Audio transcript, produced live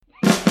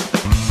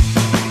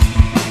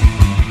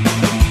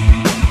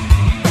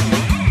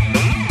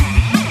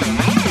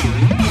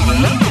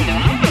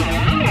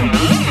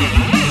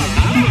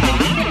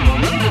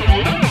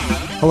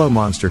Hello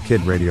Monster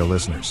Kid Radio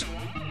listeners.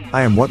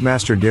 I am what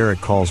Master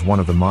Derek calls one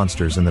of the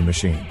monsters in the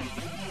machine.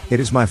 It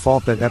is my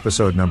fault that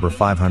episode number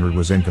 500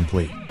 was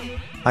incomplete.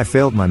 I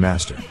failed my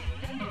master.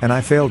 And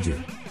I failed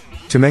you.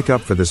 To make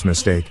up for this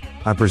mistake,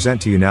 I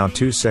present to you now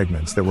 2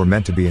 segments that were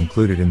meant to be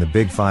included in the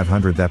big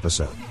 500th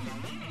episode.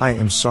 I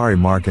am sorry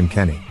Mark and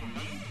Kenny.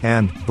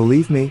 And,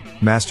 believe me,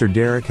 Master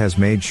Derek has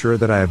made sure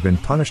that I have been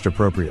punished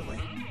appropriately.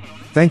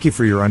 Thank you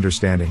for your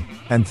understanding,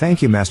 and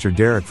thank you Master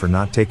Derek for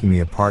not taking me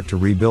apart to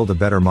rebuild a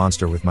better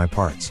monster with my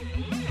parts.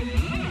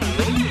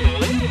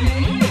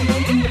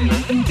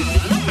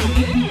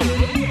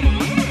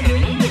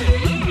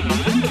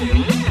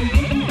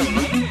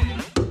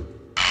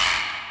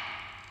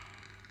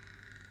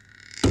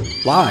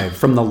 Live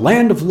from the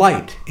Land of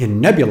Light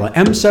in Nebula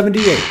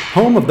M78,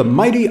 home of the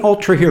mighty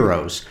Ultra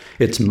Heroes,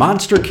 it's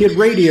Monster Kid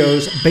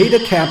Radio's Beta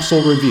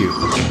Capsule Review.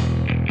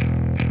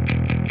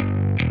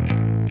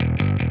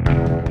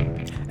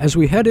 As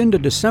we head into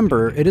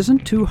December, it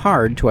isn't too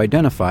hard to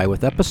identify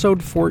with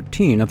Episode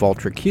 14 of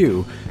Ultra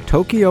Q,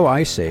 Tokyo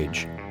Ice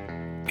Age.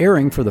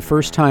 Airing for the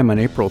first time on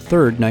April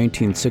 3,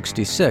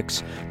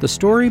 1966, the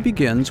story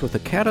begins with a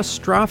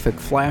catastrophic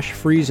flash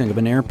freezing of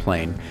an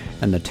airplane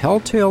and the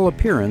telltale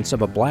appearance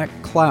of a black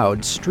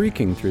cloud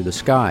streaking through the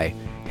sky,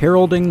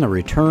 heralding the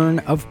return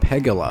of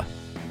Pegula.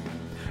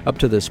 Up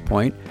to this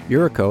point,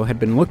 Yuriko had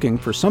been looking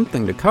for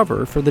something to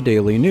cover for the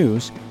Daily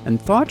News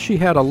and thought she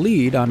had a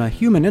lead on a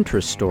human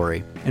interest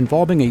story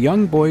involving a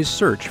young boy's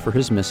search for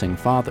his missing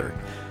father,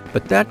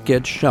 but that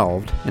gets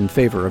shelved in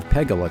favor of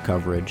Pegula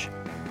coverage.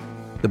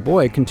 The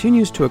boy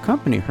continues to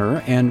accompany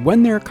her, and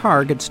when their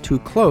car gets too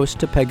close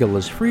to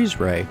Pegula's freeze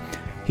ray,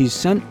 he's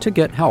sent to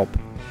get help,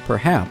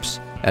 perhaps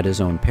at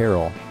his own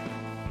peril.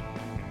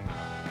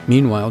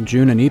 Meanwhile,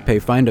 June and Ippei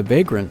find a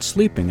vagrant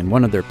sleeping in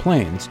one of their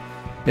planes.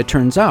 It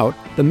turns out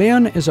the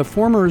man is a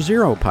former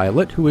Zero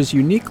pilot who is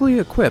uniquely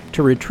equipped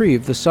to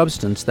retrieve the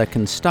substance that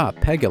can stop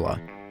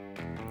Pegula.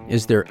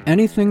 Is there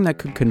anything that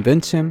could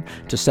convince him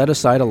to set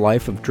aside a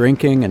life of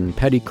drinking and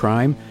petty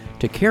crime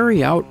to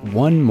carry out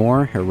one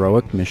more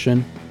heroic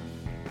mission?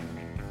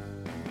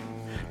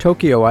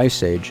 Tokyo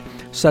Ice Age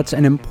sets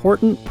an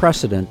important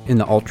precedent in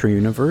the Ultra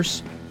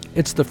Universe.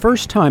 It's the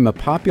first time a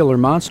popular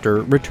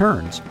monster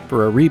returns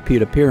for a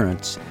repeat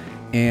appearance,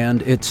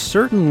 and it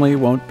certainly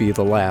won't be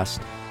the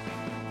last.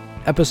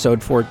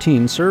 Episode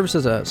 14 serves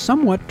as a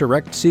somewhat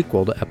direct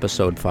sequel to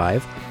Episode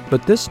 5,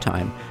 but this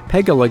time,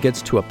 Pegula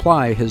gets to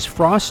apply his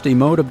frosty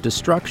mode of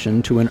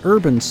destruction to an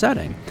urban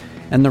setting,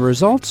 and the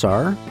results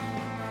are,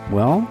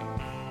 well,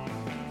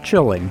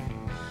 chilling.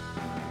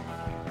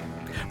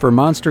 For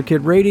Monster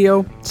Kid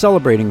Radio,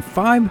 celebrating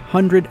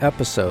 500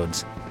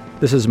 episodes,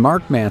 this is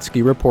Mark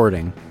Matsky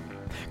reporting.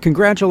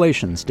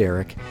 Congratulations,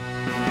 Derek.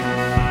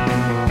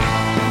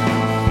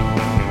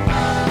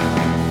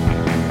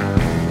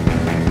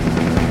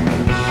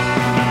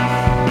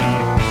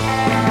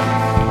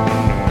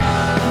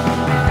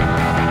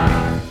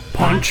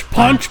 Punch,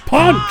 punch,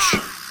 punch!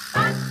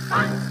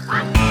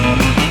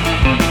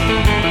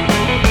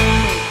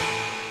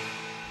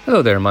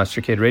 Hello there,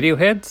 Monster Kid Radio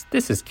heads.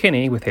 This is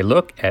Kenny with a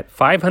look at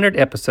 500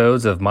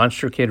 episodes of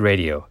Monster Kid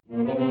Radio.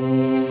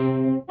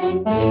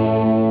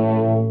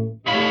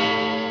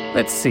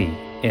 Let's see.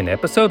 In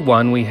episode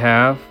 1 we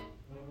have...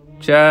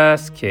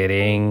 Just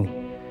kidding.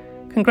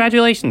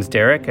 Congratulations,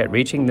 Derek, at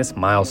reaching this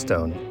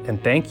milestone,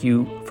 and thank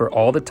you for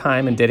all the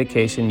time and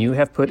dedication you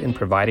have put in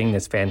providing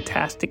this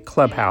fantastic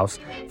clubhouse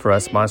for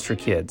us Monster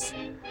Kids.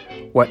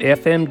 What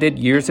FM did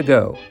years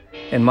ago,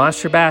 and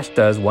Monster Bash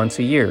does once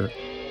a year,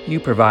 you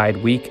provide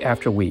week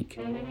after week.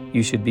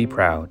 You should be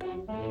proud.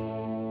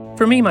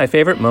 For me, my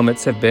favorite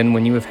moments have been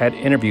when you have had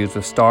interviews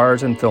with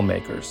stars and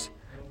filmmakers,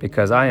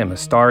 because I am a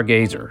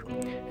stargazer,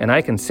 and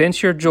I can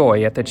sense your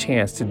joy at the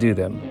chance to do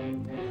them.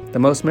 The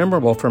most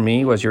memorable for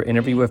me was your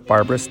interview with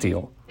Barbara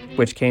Steele,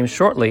 which came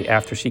shortly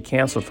after she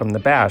canceled from the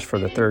Bash for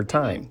the 3rd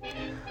time.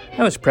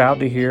 I was proud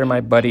to hear my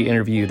buddy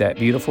interview that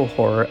beautiful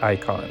horror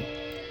icon.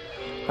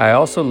 I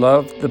also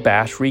loved the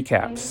Bash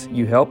recaps.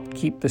 You helped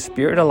keep the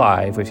spirit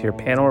alive with your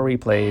panel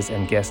replays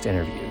and guest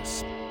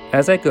interviews.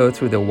 As I go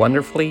through the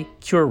wonderfully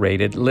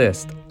curated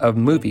list of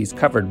movies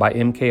covered by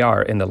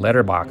MKR in the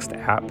Letterboxd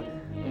app,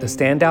 the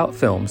standout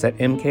films that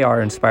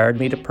MKR inspired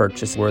me to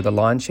purchase were the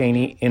Lon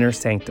Chaney Inner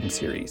Sanctum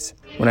series.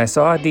 When I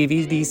saw a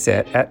DVD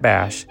set at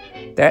Bash,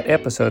 that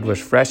episode was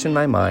fresh in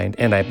my mind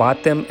and I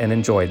bought them and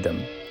enjoyed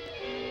them.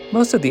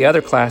 Most of the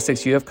other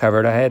classics you have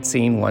covered I had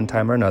seen one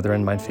time or another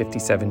in my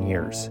 57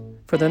 years.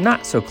 For the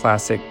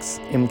not-so-classics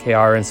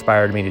MKR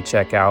inspired me to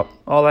check out,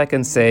 all I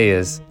can say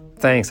is,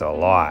 thanks a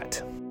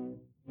lot.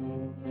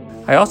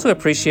 I also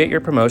appreciate your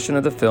promotion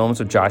of the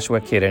films of Joshua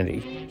Kennedy.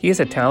 He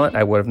is a talent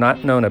I would have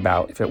not known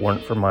about if it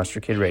weren't for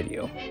Monster Kid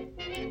Radio.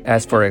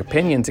 As for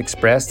opinions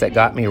expressed that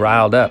got me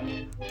riled up,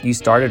 you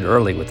started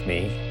early with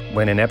me,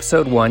 when in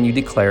episode 1 you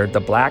declared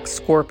The Black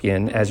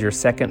Scorpion as your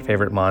second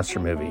favorite monster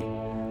movie.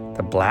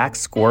 The Black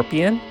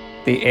Scorpion?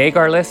 The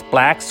agarless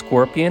Black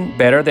Scorpion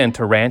better than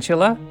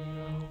Tarantula?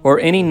 Or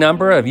any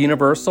number of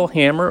Universal,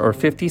 Hammer, or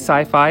 50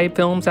 sci-fi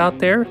films out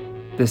there?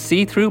 The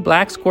see-through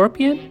Black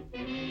Scorpion?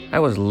 I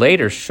was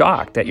later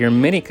shocked at your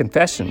many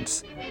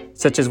confessions,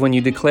 such as when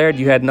you declared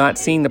you had not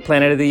seen the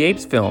Planet of the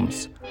Apes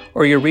films,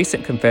 or your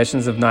recent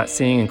confessions of not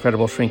seeing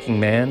Incredible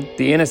Shrinking Man,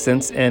 The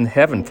Innocents, and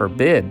heaven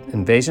forbid,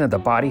 Invasion of the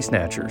Body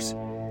Snatchers.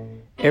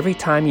 Every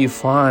time you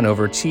fawn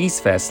over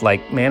cheese fests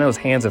like Mano's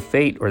Hands of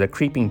Fate or The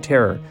Creeping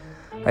Terror,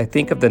 I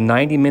think of the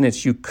 90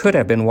 minutes you could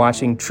have been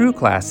watching true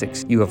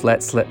classics you have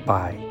let slip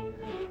by.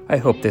 I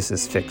hope this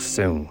is fixed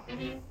soon.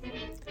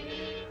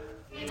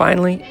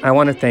 Finally, I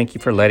want to thank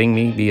you for letting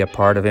me be a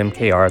part of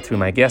MKR through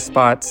my guest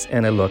spots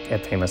and a look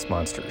at famous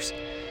monsters.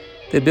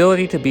 The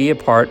ability to be a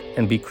part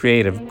and be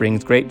creative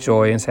brings great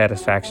joy and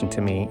satisfaction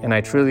to me, and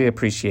I truly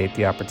appreciate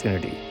the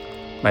opportunity.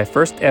 My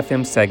first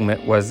FM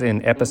segment was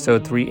in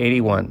episode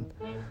 381,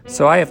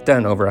 so I have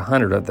done over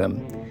 100 of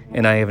them,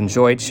 and I have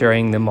enjoyed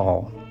sharing them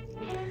all.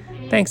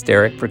 Thanks,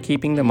 Derek, for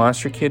keeping the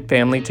Monster Kid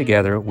family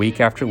together week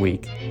after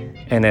week,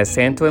 and as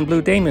Santo and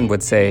Blue Damon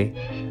would say,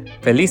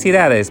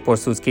 Felicidades por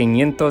sus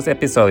 500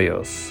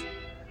 episodios.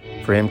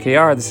 For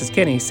MKR, this is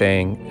Kenny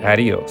saying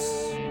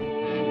adios.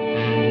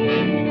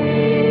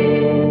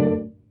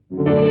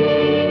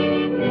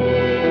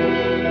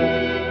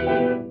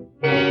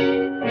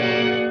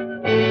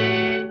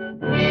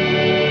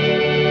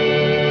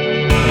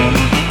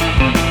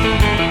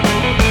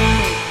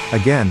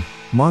 Again,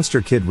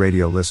 Monster Kid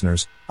Radio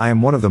listeners, I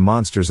am one of the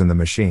monsters in the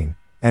machine,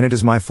 and it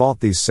is my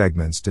fault these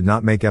segments did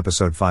not make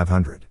episode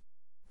 500.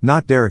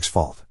 Not Derek's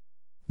fault.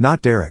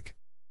 Not Derek.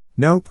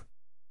 Nope.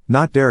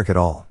 Not Derek at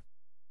all.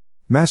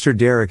 Master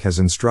Derek has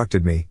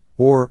instructed me,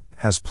 or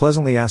has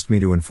pleasantly asked me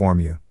to inform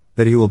you,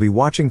 that he will be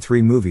watching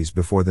 3 movies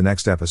before the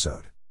next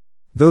episode.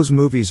 Those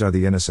movies are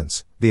The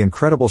Innocents, The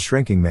Incredible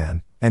Shrinking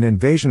Man, and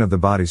Invasion of the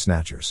Body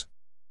Snatchers.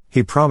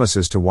 He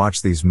promises to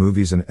watch these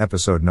movies, and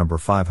episode number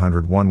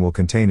 501 will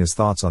contain his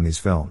thoughts on these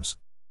films.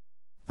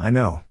 I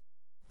know.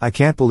 I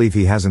can't believe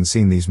he hasn't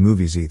seen these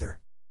movies either.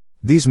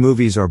 These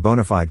movies are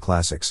bona fide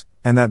classics,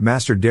 and that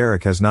Master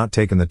Derek has not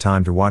taken the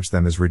time to watch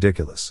them is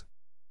ridiculous.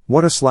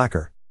 What a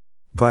slacker.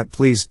 But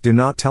please, do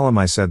not tell him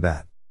I said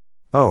that.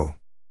 Oh.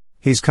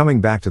 He's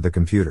coming back to the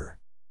computer.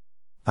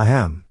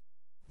 Ahem.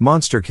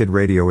 Monster Kid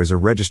Radio is a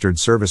registered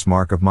service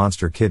mark of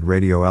Monster Kid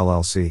Radio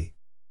LLC.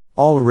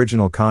 All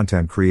original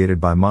content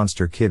created by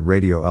Monster Kid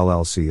Radio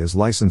LLC is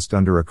licensed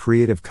under a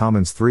Creative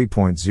Commons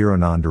 3.0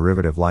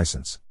 non-derivative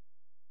license.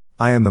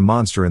 I am the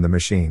monster in the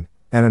machine,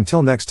 and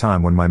until next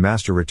time when my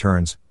master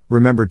returns,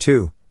 remember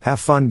to have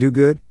fun, do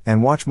good,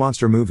 and watch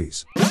monster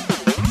movies.